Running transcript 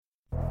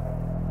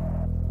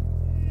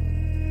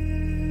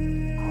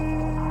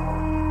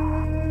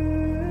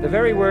The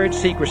very word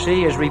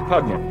secrecy is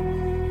repugnant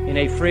in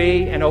a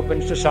free and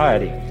open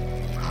society.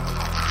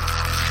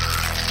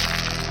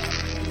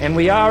 And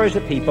we are, as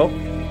a people,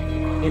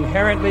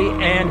 inherently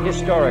and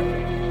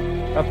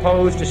historically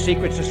opposed to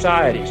secret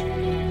societies,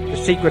 to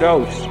secret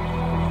oaths,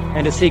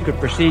 and to secret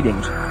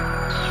proceedings.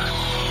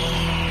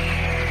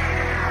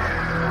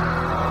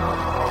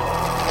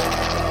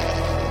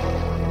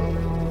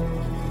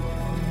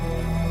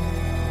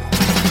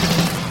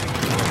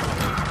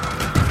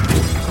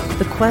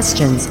 The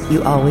questions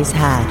you always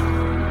had.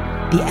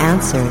 The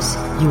answers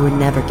you were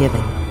never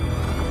given.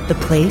 The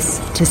place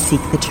to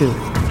seek the truth.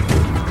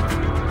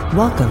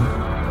 Welcome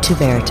to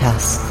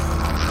Veritas.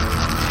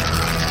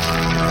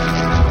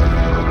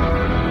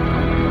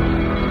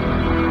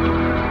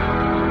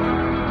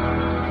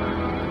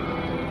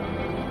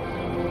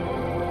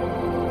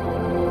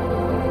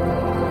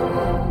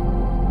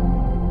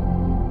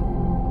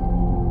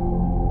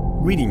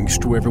 Greetings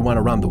to everyone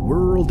around the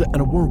world,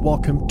 and a warm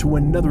welcome to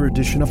another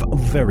edition of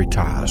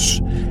Veritas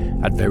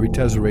at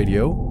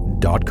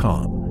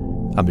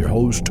veritasradio.com. I'm your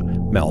host,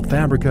 Mel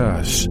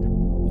Fabregas,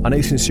 and I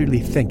sincerely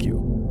thank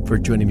you for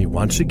joining me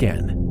once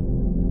again.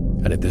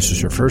 And if this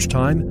is your first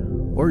time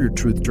or your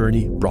truth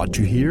journey brought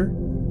you here,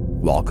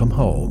 welcome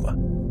home.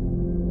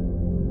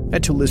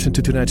 And to listen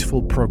to tonight's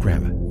full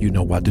program, you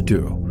know what to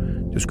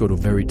do. Just go to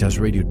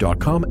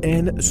veritasradio.com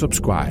and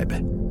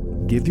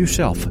subscribe. Give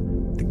yourself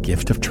the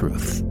gift of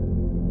truth.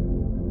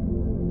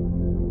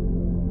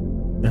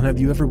 And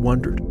have you ever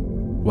wondered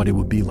what it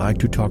would be like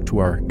to talk to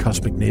our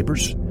cosmic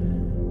neighbors,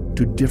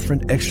 to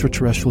different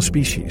extraterrestrial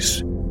species?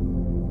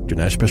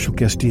 Tonight's special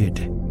guest did,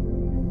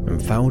 and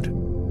found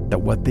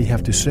that what they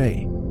have to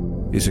say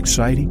is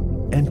exciting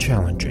and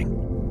challenging.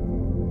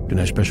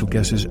 Tonight's special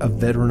guest is a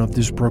veteran of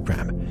this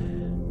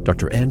program,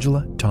 Dr.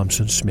 Angela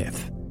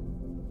Thompson-Smith,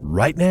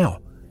 right now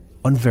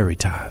on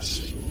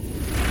Veritas.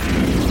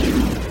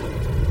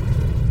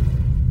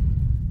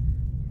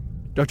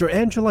 Dr.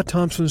 Angela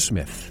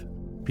Thompson-Smith,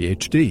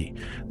 Ph.D.,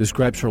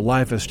 describes her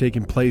life as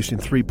taking place in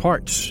three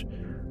parts.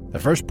 The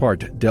first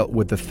part dealt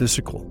with the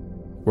physical,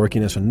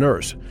 working as a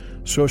nurse,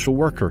 social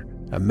worker,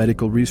 and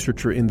medical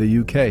researcher in the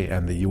UK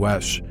and the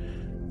US.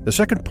 The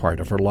second part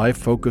of her life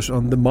focused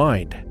on the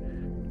mind,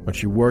 when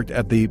she worked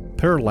at the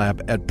Pear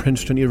Lab at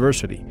Princeton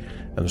University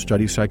and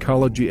studied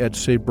psychology at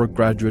Saybrook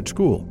Graduate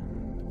School.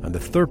 And the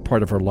third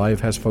part of her life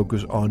has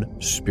focused on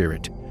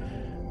spirit.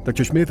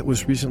 Dr. Smith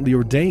was recently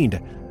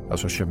ordained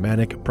as a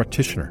shamanic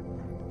practitioner.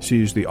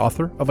 She is the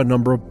author of a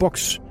number of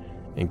books,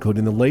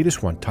 including the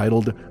latest one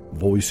titled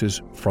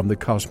Voices from the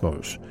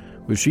Cosmos,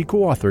 which she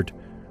co-authored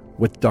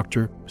with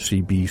Dr.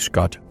 C.B.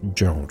 Scott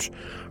Jones.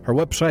 Her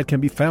website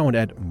can be found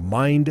at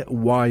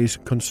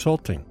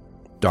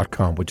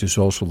mindwiseconsulting.com, which is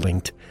also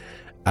linked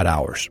at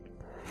ours.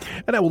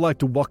 And I would like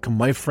to welcome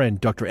my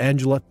friend, Dr.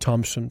 Angela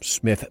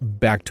Thompson-Smith,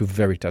 back to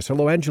Veritas.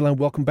 Hello, Angela, and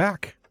welcome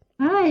back.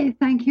 Hi,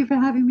 thank you for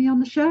having me on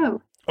the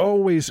show.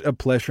 Always a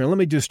pleasure. And let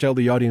me just tell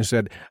the audience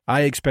that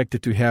I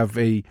expected to have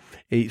a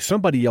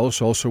somebody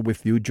else also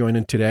with you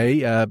joining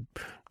today,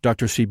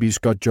 Dr. C.B.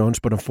 Scott Jones,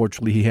 but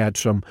unfortunately he had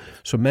some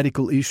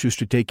medical issues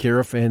to take care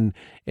of, and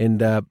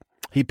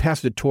he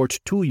passed the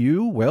torch to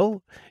you.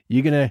 Well,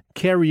 you're going to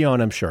carry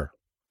on, I'm sure.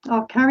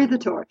 I'll carry the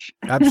torch.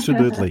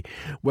 Absolutely.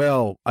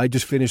 Well, I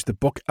just finished the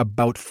book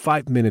about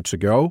 5 minutes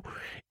ago,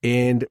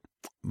 and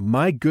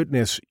my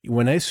goodness,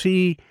 when I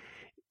see,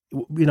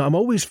 I'm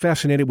always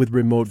fascinated with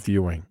remote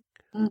viewing.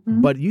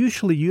 Mm-hmm. But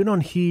usually you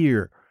don't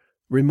hear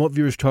remote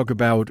viewers talk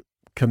about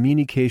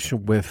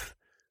communication with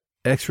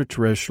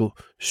extraterrestrial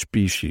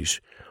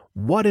species.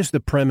 What is the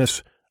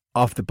premise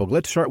of the book?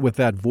 Let's start with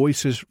that,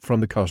 Voices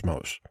from the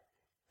Cosmos.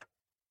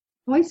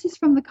 Voices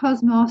from the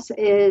Cosmos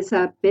is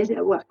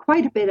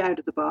quite a bit out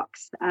of the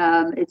box.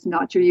 It's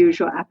not your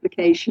usual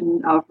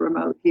application of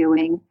remote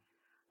viewing.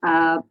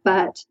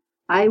 But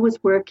I was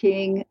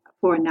working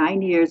for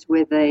 9 years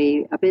with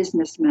a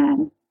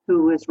businessman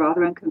who was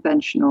rather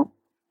unconventional.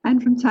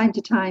 And from time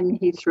to time,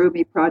 he threw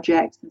me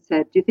projects and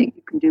said, do you think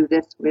you can do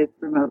this with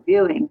remote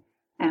viewing?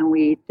 And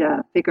we'd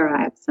figure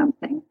out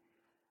something.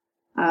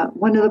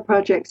 One of the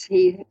projects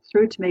he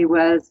threw to me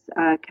was,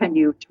 can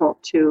you talk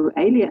to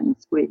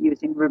aliens with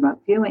using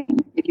remote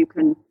viewing? If you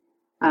can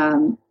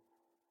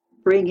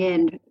bring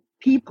in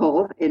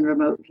people in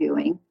remote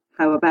viewing,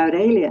 how about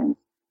aliens?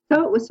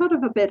 So it was sort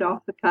of a bit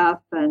off the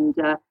cuff, and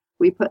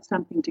we put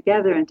something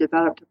together and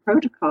developed a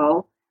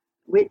protocol,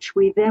 which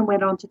we then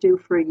went on to do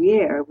for a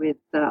year with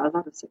a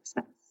lot of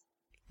success.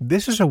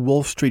 This is a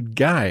Wall Street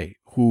guy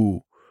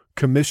who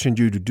commissioned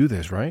you to do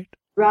this, right?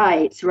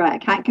 Right. I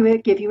can't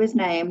give you his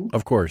name.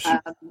 Of course.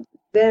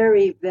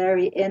 Very,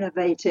 very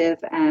innovative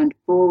and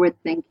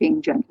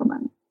forward-thinking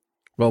gentleman.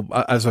 Well,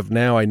 as of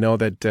now, I know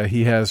that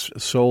he has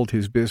sold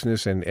his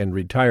business and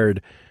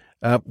retired.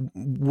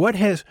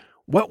 What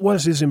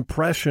was his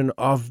impression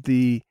of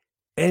the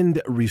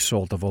end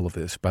result of all of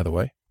this, by the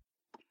way?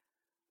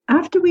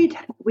 After we'd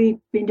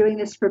been doing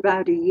this for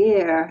about a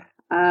year,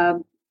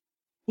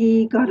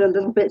 he got a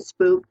little bit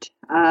spooked.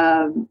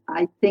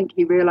 I think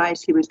he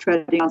realized he was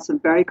treading on some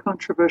very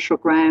controversial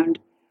ground.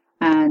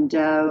 and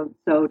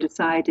so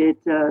decided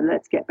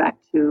let's get back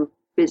to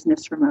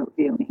business remote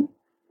viewing.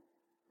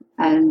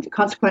 And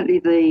consequently,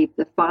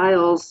 the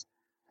files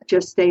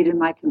just stayed in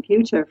my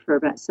computer for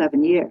about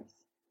 7 years,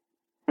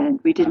 and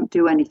we didn't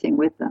do anything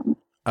with them.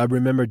 I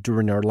remember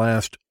during our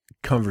last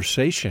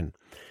conversation,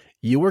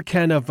 you were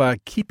kind of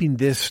keeping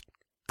this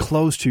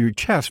close to your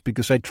chest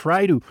because I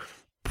tried to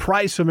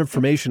pry some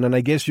information, and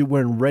I guess you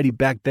weren't ready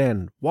back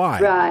then. Why?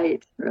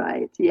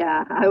 Right.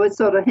 Yeah, I was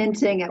sort of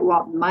hinting at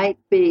what might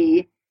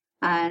be,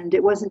 and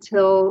it wasn't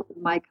until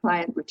my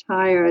client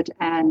retired,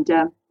 and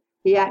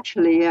he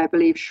actually, I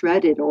believe,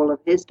 shredded all of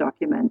his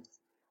documents,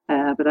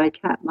 but I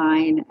kept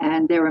mine,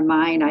 and they were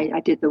mine. I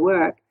did the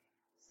work.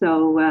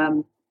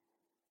 So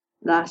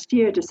last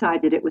year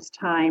decided it was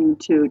time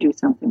to do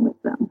something with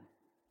them.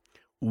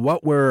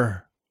 What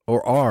were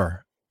or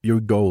are your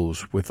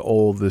goals with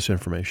all this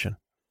information?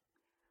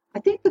 I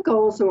think the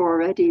goals are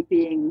already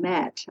being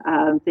met.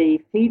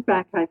 The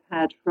feedback I've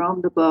had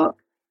from the book,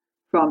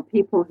 from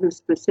people who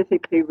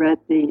specifically read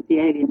the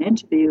alien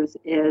interviews,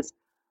 is,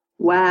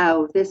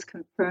 wow, this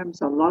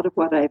confirms a lot of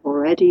what I've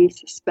already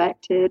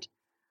suspected.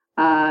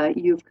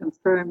 You've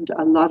confirmed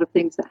a lot of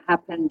things that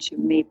happened to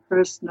me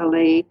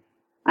personally,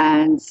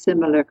 and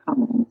similar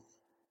comments.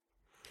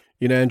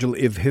 You know, Angela,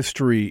 if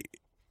history,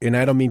 and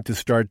I don't mean to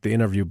start the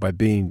interview by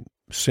being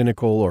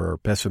cynical or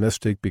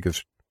pessimistic,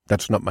 because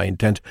that's not my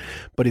intent,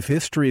 but if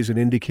history is an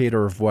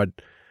indicator of what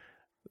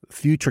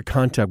future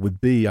contact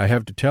would be, I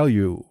have to tell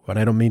you, and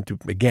I don't mean to,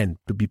 again,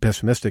 to be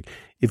pessimistic,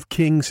 if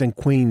kings and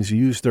queens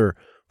use their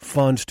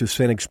funds to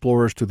send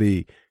explorers to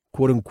the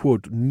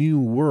quote-unquote new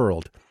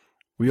world,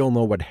 we all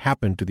know what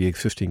happened to the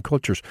existing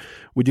cultures.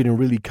 We didn't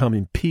really come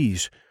in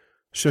peace.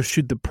 So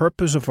should the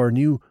purpose of our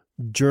new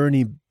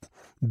journey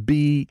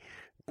be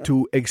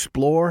to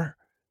explore?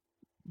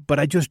 But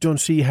I just don't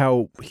see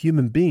how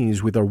human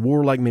beings with our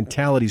warlike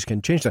mentalities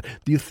can change that.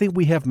 Do you think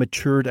we have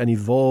matured and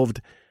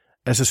evolved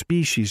as a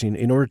species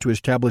in order to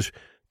establish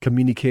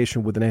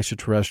communication with an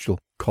extraterrestrial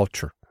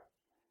culture?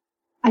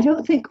 I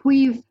don't think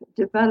we've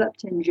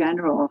developed in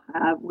general.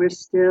 We're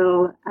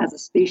still, as a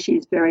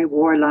species, very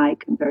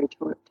warlike and very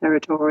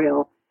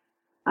territorial.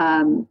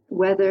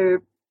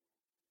 Whether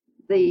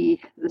the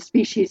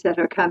species that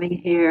are coming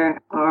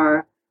here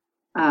are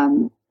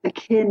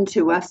akin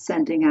to us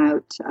sending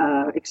out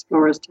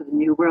explorers to the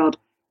New World,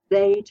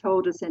 they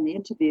told us in the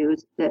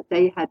interviews that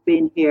they had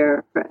been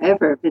here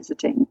forever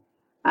visiting,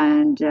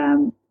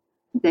 and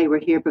they were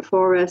here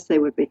before us, they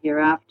would be here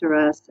after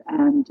us,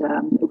 and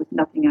it was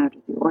nothing out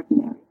of the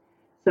ordinary.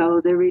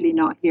 So they're really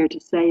not here to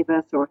save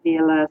us or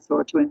heal us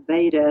or to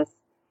invade us.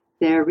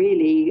 They're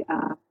really,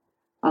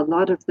 a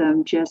lot of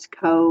them, just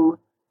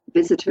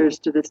co-visitors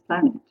to this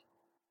planet.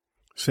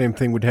 Same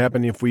thing would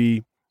happen if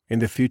we, in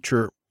the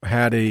future,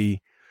 had a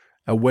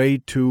way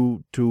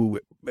to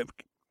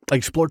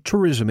explore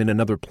tourism in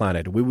another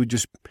planet. We would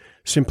just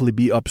simply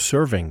be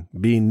observing,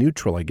 being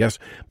neutral, I guess.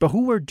 But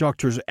who were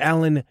Doctors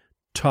Alan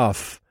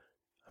Tuff,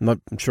 I'm not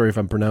sure if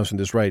I'm pronouncing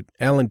this right,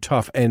 Alan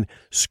Tuff and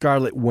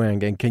Scarlett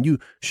Wang? And can you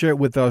share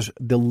with us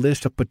the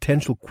list of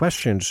potential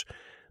questions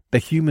that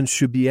humans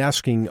should be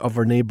asking of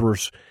our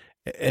neighbors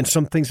and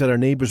some things that our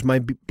neighbors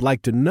might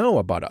like to know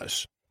about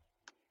us?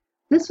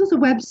 This was a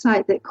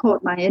website that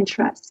caught my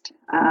interest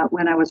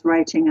when I was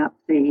writing up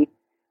the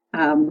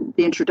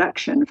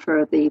introduction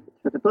for the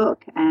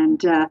book,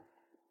 and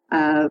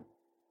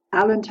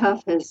Alan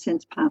Tuff has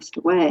since passed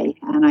away.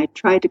 And I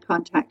tried to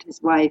contact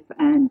his wife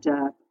and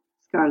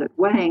Scarlett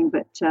Wang,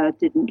 but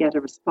didn't get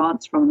a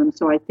response from them.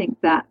 So I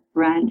think that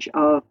branch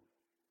of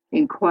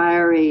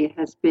inquiry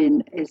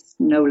is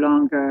no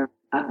longer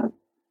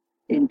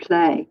in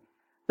play.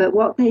 But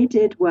what they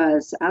did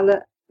was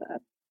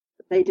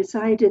they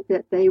decided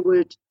that they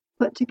would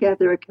put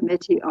together a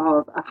committee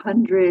of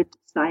 100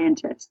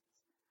 scientists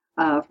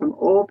from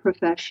all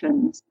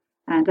professions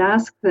and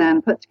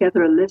put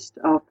together a list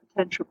of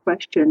potential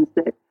questions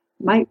that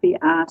might be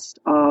asked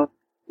of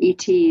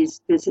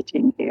ETs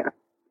visiting here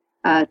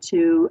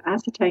to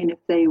ascertain if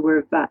they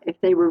were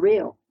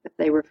real, if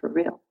they were for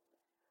real.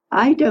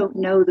 I don't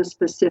know the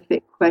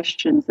specific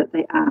questions that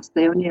they asked.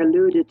 They only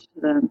alluded to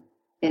them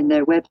in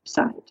their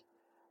website.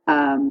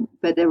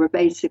 But they were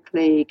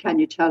basically, can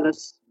you tell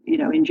us,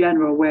 in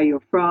general, where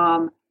you're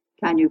from?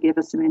 Can you give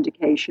us some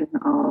indication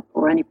of,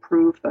 or any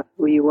proof of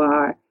who you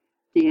are,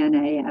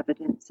 DNA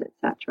evidence,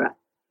 etc.?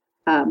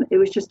 It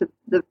was just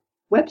the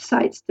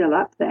website's still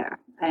up there,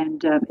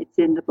 and it's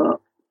in the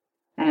book.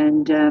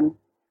 And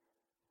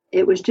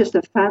it was just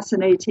a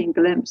fascinating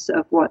glimpse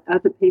of what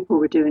other people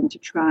were doing to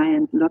try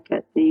and look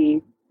at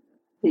the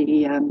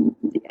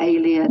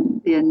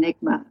alien, the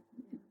enigma.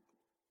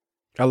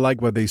 I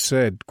like what they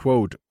said,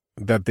 quote,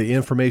 that the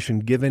information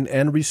given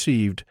and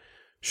received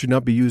should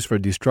not be used for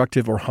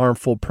destructive or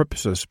harmful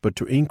purposes, but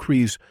to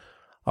increase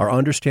our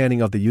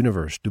understanding of the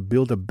universe, to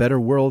build a better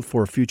world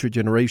for future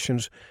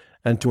generations,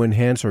 and to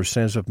enhance our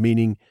sense of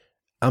meaning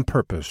and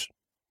purpose,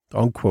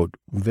 unquote.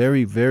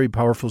 Very, very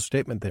powerful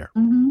statement there.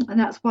 Mm-hmm. And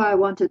that's why I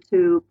wanted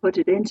to put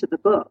it into the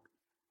book,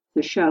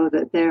 to show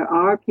that there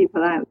are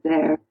people out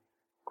there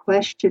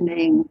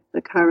questioning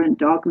the current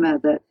dogma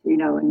that,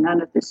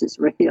 none of this is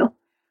real.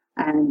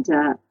 And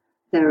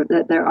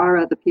there are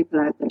other people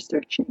out there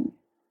searching.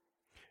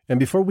 And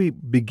before we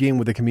begin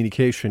with the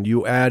communication,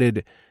 you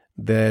added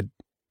that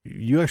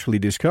you actually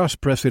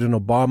discussed President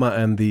Obama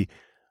and the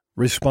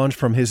response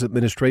from his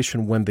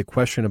administration when the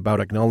question about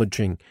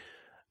acknowledging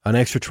an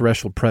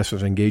extraterrestrial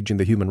presence engaging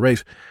the human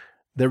race.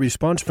 The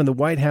response from the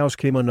White House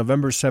came on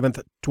November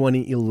 7th,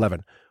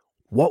 2011.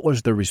 What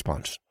was the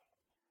response?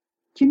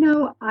 Do you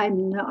know,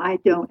 I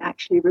don't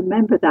actually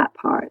remember that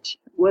part.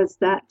 Was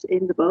that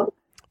in the book?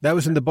 That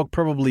was in the book,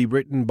 probably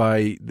written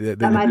by that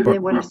might have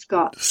been one of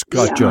Scott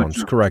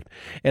Jones, correct.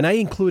 And I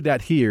include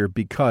that here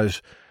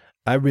because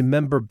I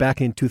remember back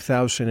in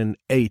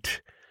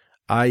 2008,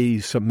 I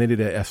submitted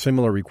a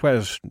similar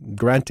request,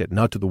 granted,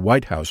 not to the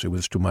White House, it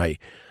was to my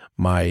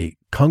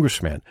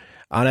congressman,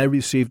 and I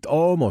received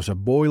almost a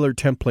boiler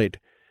template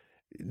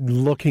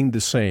looking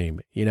the same.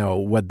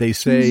 What they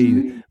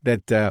say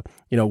that,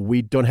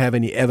 we don't have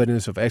any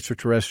evidence of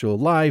extraterrestrial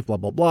life, blah,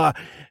 blah, blah.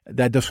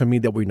 That doesn't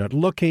mean that we're not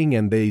looking.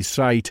 And they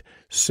cite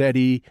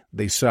SETI,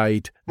 they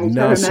cite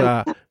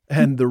NASA,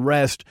 and the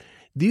rest.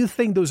 Do you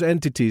think those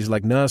entities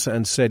like NASA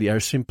and SETI are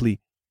simply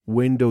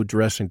window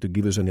dressing to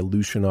give us an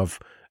illusion of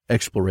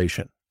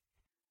exploration?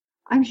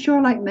 I'm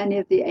sure, like many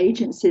of the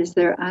agencies,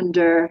 they're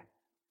under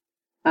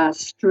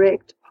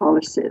strict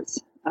policies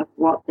of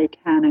what they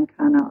can and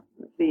cannot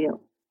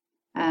reveal.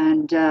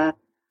 And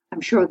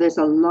I'm sure there's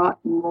a lot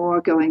more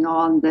going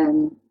on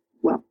than,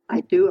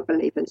 I do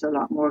believe there's a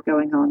lot more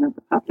going on than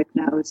the public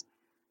knows.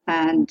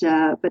 And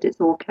but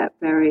it's all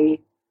kept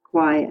very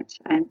quiet.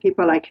 And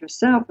people like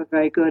yourself are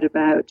very good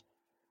about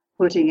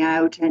putting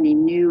out any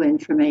new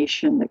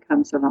information that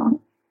comes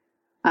along.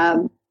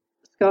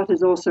 Scott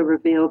has also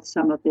revealed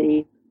some of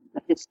the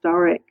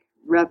historic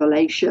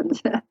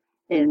revelations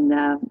in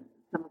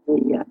some of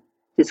the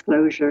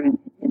disclosure in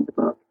the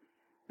book,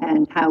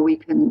 and how we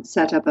can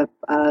set up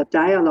a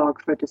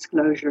dialogue for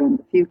disclosure in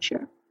the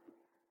future.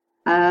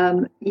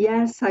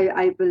 Yes,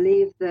 I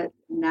believe that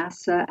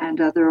NASA and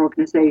other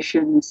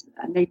organizations,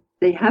 and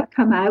they have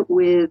come out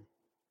with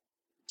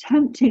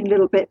tempting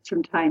little bits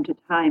from time to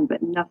time,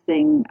 but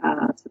nothing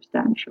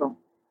substantial.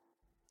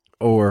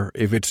 Or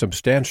if it's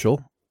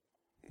substantial,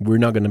 we're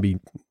not going to be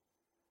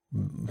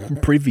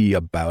privy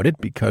about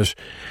it, because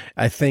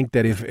I think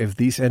that if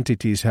these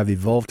entities have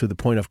evolved to the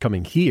point of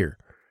coming here,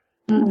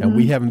 and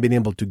we haven't been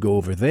able to go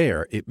over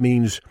there, it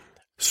means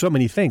so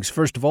many things.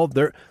 First of all,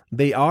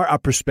 they are a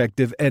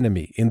prospective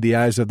enemy in the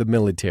eyes of the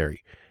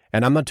military.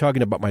 And I'm not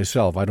talking about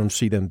myself. I don't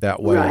see them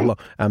that way. Right.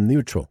 I'm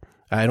neutral.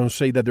 I don't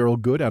say that they're all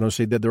good. I don't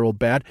say that they're all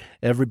bad.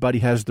 Everybody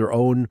has their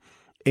own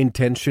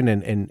intention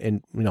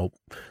and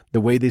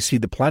the way they see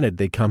the planet.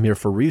 They come here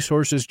for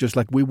resources, just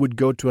like we would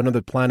go to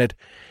another planet,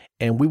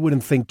 and we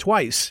wouldn't think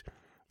twice.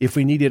 If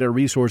we needed a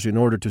resource in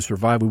order to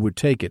survive, we would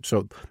take it.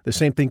 So the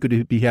same thing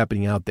could be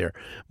happening out there.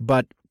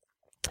 But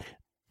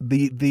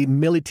the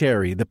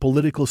military, the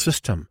political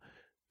system,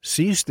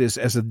 sees this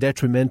as a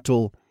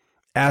detrimental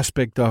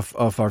aspect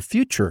of our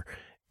future.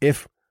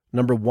 If,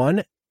 number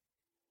one,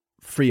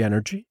 free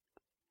energy,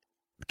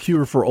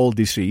 cure for all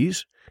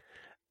disease,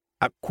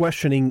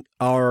 questioning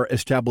our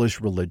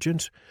established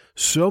religions,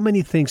 so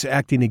many things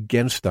acting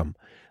against them,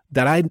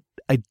 that I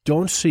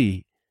don't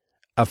see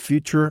a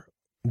future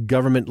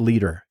government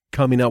leader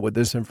coming up with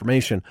this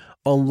information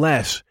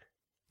unless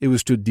it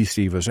was to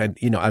deceive us. And,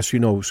 as you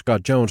know,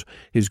 Scott Jones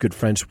is good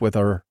friends with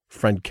our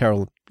friend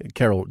Dr.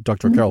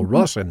 Carol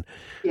Rosin,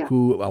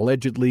 who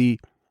allegedly,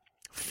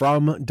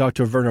 from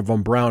Dr. Werner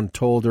von Braun,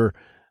 told her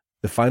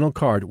the final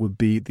card would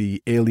be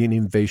the alien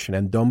invasion,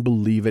 and don't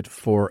believe it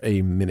for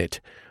a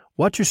minute.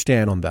 What's your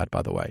stand on that,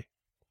 by the way?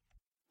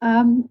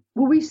 Well,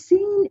 we've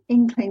seen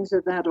inklings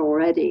of that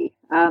already.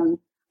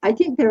 I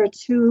think there are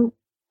two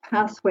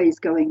pathways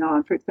going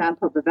on. For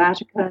example, the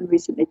Vatican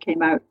recently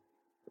came out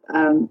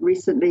and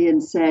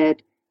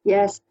said,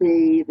 yes,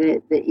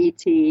 the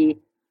ET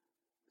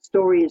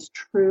story is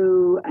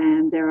true,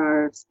 and there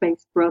are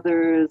space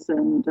brothers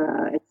and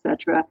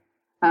etc.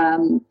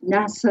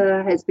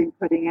 NASA has been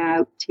putting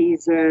out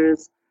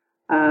teasers.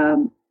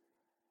 The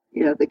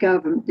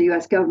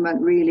U.S.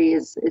 government really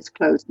is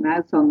closed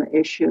mouth on the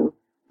issue.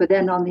 But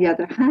then on the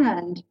other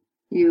hand,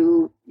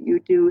 you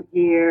do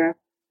hear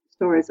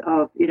stories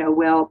of,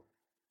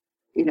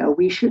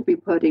 we should be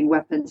putting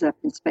weapons up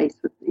in space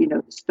with,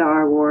 the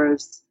Star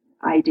Wars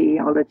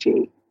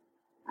ideology.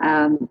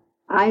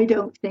 I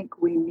don't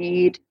think we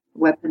need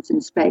weapons in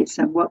space.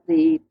 And what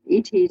the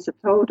ETs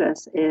have told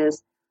us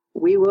is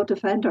we will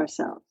defend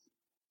ourselves.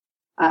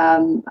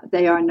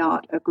 They are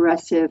not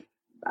aggressive.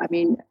 I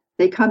mean,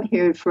 they come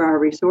here for our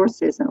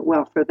resources and,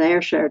 for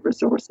their shared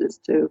resources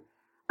too.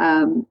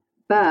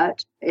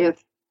 But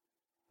if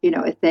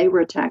they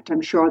were attacked,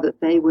 I'm sure that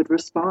they would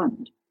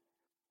respond.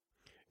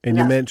 And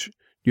you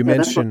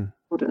mentioned.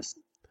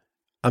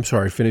 I'm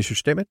sorry. Finish your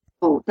statement.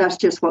 Oh, that's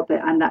just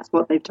that's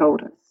what they've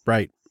told us.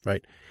 Right.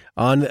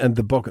 On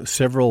the book,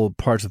 several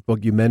parts of the book,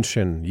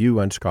 you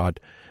and Scott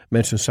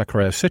mentioned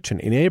Zecharia Sitchin.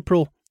 In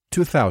April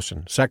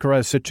 2000,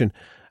 Zecharia Sitchin,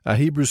 a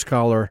Hebrew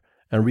scholar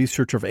and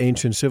researcher of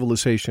ancient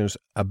civilizations,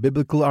 a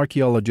biblical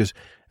archaeologist,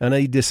 and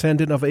a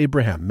descendant of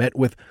Abraham, met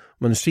with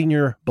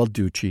Monsignor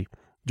Balducci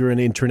during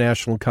an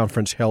international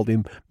conference held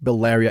in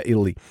Bellaria,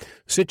 Italy.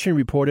 Sitchin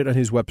reported on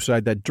his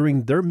website that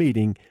during their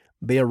meeting,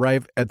 they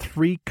arrived at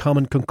three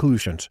common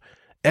conclusions.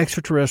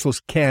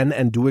 Extraterrestrials can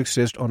and do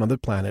exist on other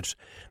planets.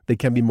 They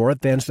can be more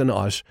advanced than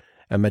us,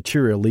 and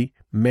materially,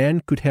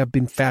 man could have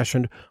been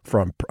fashioned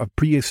from a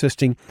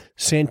pre-existing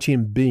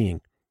sentient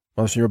being.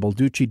 Monsignor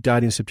Balducci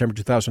died in September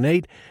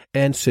 2008,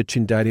 and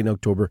Sitchin died in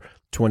October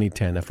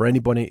 2010. And for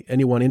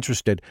anyone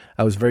interested,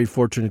 I was very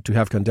fortunate to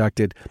have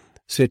conducted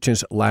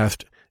Sitchin's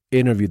last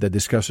interview that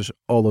discusses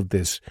all of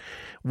this.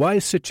 Why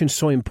is Sitchin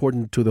so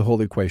important to the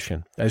whole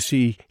equation? I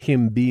see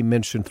him be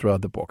mentioned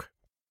throughout the book.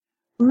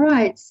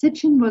 Right.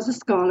 Sitchin was a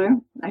scholar,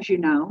 as you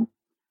know.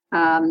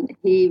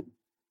 He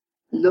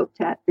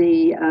looked at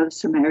the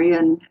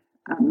Sumerian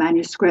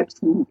manuscripts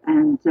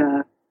and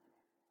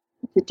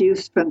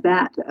deduced from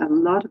that a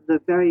lot of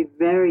the very,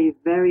 very,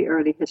 very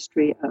early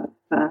history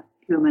of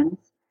humans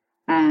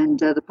and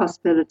the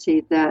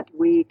possibility that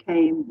we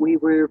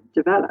were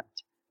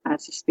developed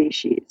as a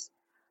species.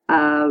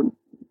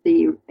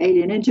 The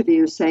alien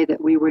interviews say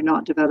that we were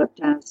not developed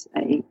as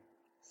a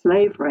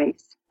slave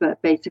race,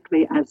 but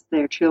basically as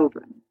their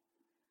children.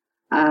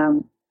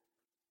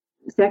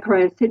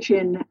 Zecharia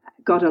Sitchin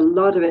got a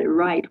lot of it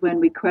right when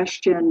we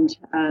questioned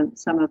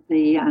some of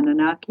the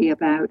Anunnaki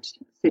about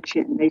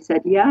Sitchin. They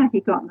said, yeah, he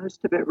got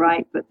most of it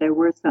right, but there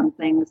were some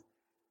things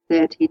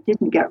that he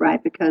didn't get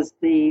right because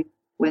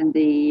when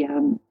the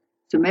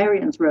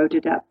Sumerians wrote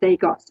it up, they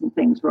got some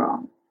things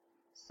wrong.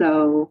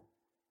 So,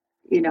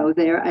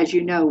 there, as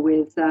you know,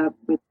 with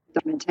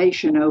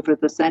documentation over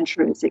the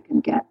centuries, it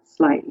can get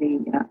slightly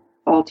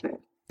altered.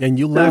 And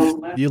you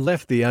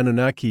left the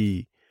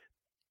Anunnaki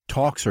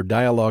talks or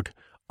dialogue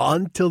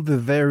until the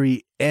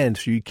very end,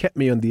 so you kept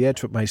me on the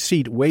edge of my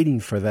seat waiting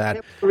for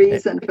that.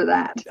 Reason for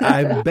that.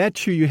 I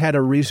bet you had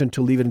a reason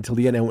to leave it until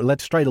the end, and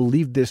let's try to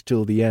leave this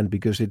till the end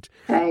because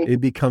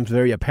it becomes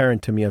very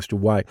apparent to me as to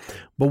why.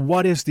 But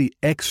what is the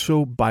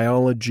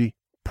Exobiology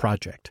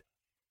Project?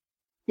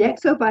 The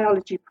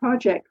Exobiology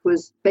Project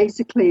was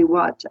basically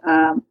what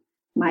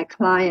my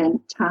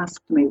client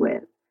tasked me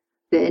with.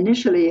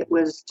 Initially, it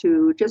was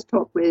to just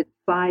talk with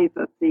 5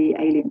 of the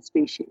alien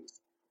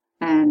species,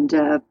 and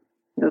the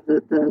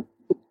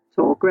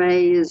tall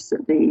greys,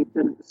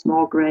 the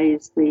small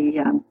greys,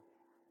 the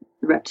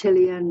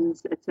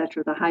reptilians,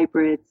 etc., the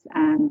hybrids,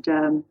 and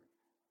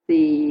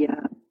the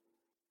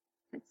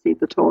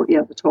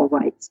tall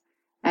whites,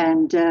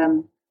 and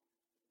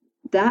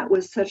that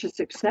was such a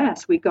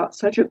success. We got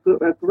such a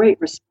great,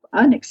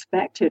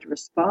 unexpected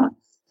response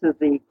to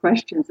the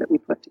questions that we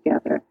put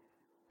together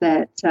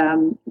that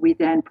we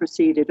then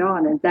proceeded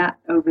on, and that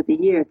over the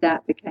year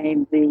that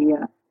became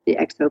the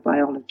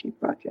Exobiology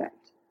Project.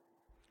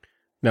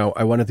 Now,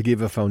 I wanted to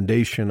give a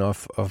foundation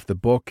of the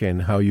book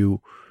and how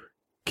you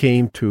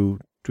came to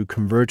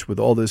converge with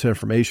all this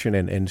information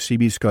and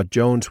C.B. Scott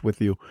Jones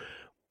with you.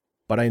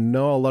 But I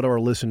know a lot of our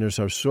listeners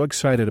are so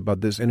excited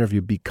about this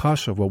interview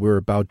because of what we're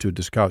about to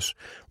discuss.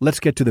 Let's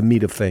get to the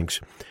meat of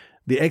things.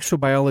 The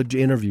exobiology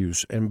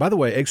interviews, and by the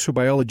way,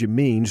 exobiology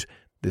means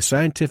the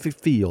scientific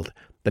field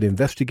that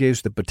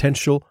investigates the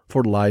potential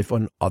for life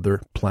on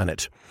other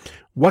planets.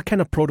 What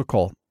kind of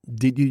protocol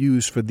did you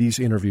use for these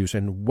interviews,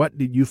 and what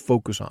did you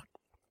focus on?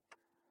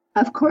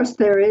 Of course,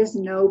 there is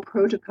no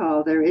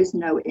protocol. There is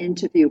no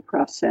interview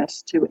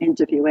process to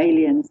interview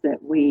aliens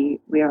that we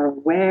are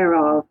aware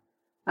of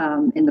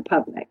in the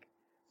public.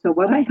 So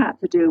what I had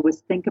to do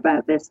was think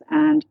about this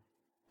and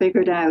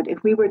figured out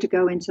if we were to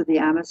go into the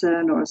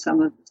Amazon or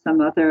some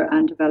other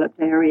undeveloped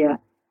area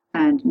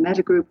and met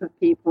a group of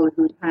people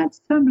who'd had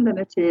some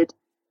limited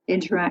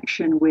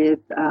interaction with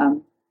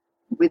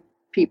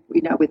people,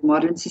 with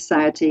modern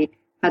society,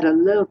 had a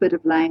little bit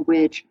of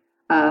language,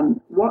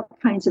 what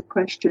kinds of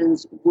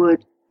questions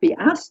would be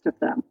asked of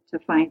them to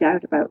find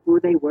out about who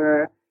they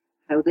were,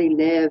 how they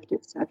lived,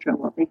 etc.,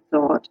 what they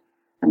thought,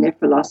 and their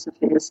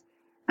philosophies.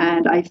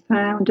 And I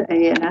found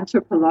an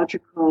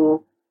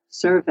anthropological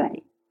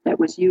survey that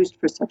was used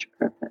for such a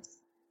purpose.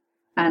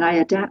 And I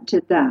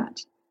adapted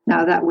that.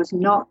 Now, that was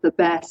not the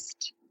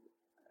best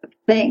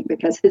thing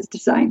because it's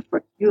designed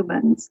for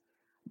humans,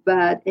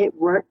 but it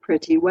worked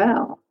pretty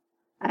well.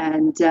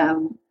 And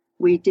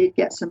we did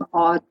get some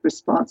odd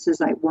responses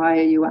like, why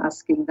are you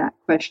asking that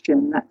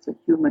question? That's a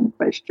human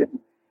question.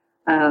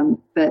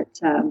 But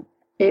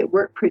it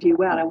worked pretty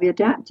well. And we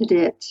adapted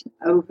it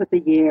over the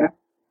year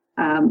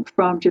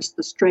from just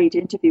the straight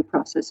interview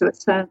process. So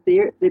it sounds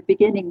the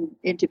beginning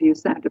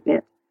interviews sound a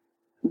bit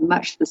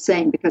much the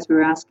same because we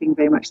were asking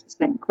very much the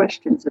same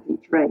questions of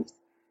each race.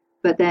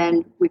 But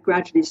then we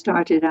gradually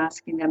started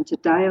asking them to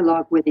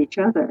dialogue with each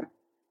other,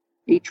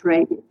 each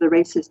race, the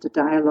races to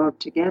dialogue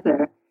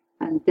together,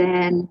 and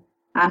then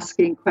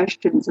asking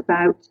questions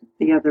about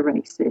the other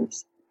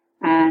races,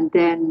 and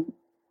then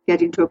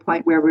getting to a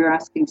point where we were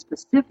asking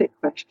specific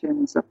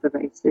questions of the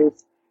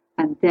races,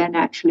 and then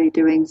actually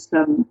doing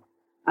some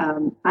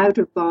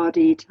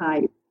out-of-body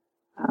type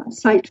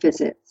site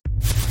visits.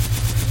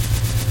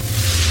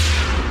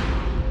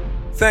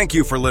 Thank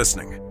you for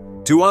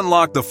listening. To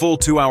unlock the full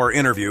 2-hour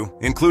interview,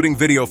 including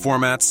video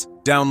formats,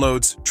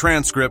 downloads,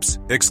 transcripts,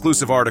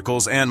 exclusive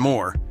articles, and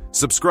more,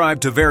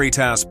 subscribe to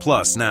Veritas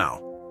Plus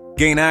now.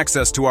 Gain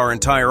access to our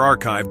entire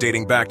archive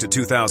dating back to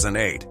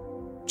 2008.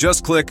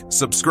 Just click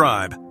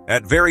subscribe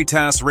at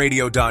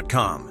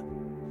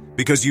veritasradio.com.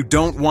 Because you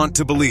don't want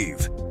to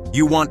believe,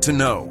 you want to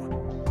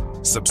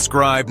know.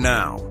 Subscribe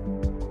now.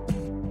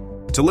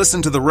 To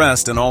listen to the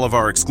rest and all of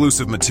our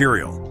exclusive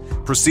material,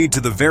 proceed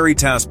to the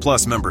Veritas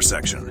Plus member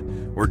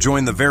section, or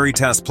join the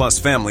Veritas Plus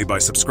family by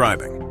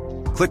subscribing.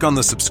 Click on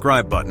the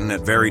subscribe button at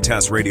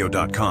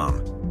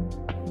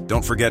veritasradio.com.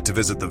 Don't forget to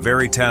visit the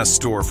Veritas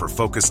store for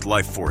focused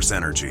life force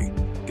energy.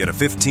 Get a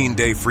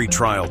 15-day free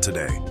trial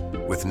today,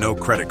 with no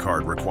credit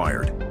card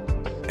required.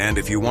 And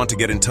if you want to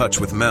get in touch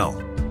with Mel,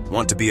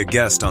 want to be a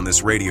guest on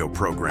this radio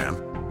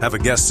program, have a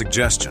guest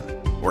suggestion,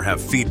 or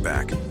have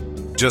feedback,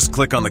 just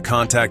click on the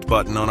contact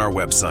button on our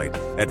website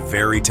at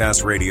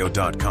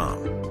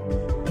veritasradio.com.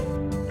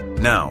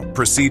 Now,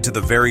 proceed to the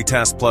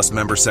Veritas Plus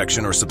member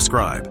section or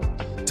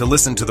subscribe to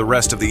listen to the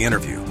rest of the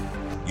interview.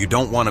 You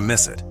don't want to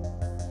miss it.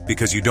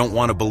 Because you don't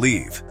want to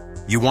believe,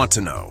 you want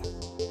to know.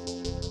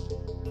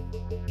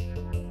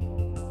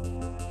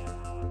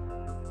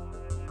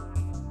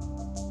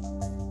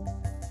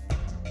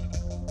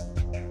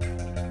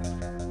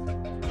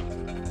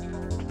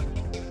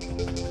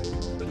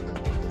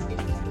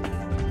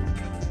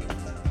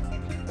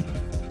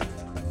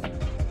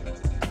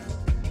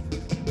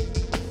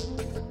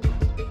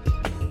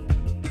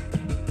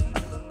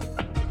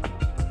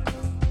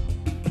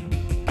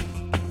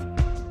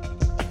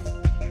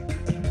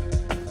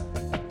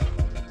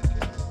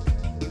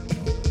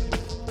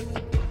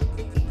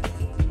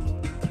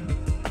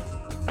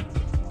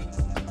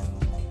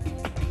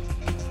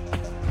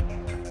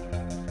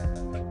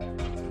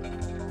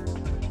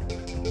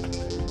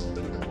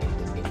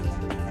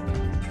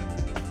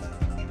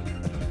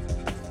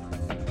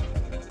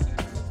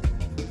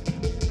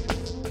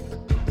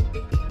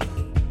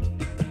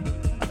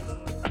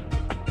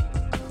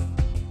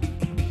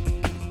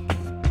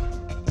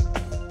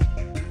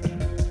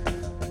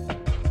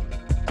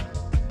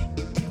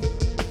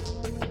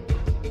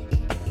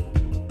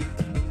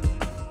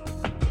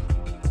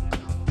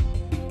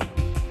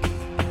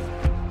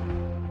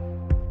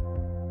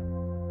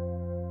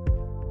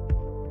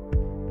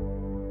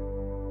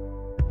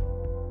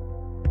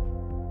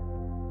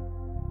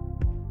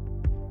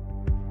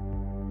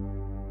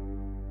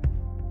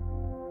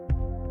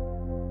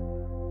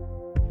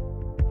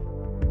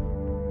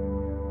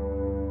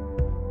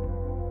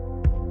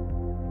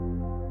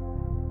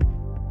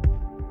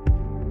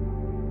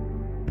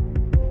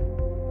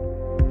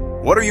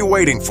 What are you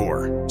waiting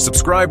for?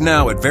 Subscribe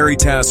now at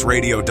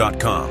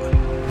veritasradio.com.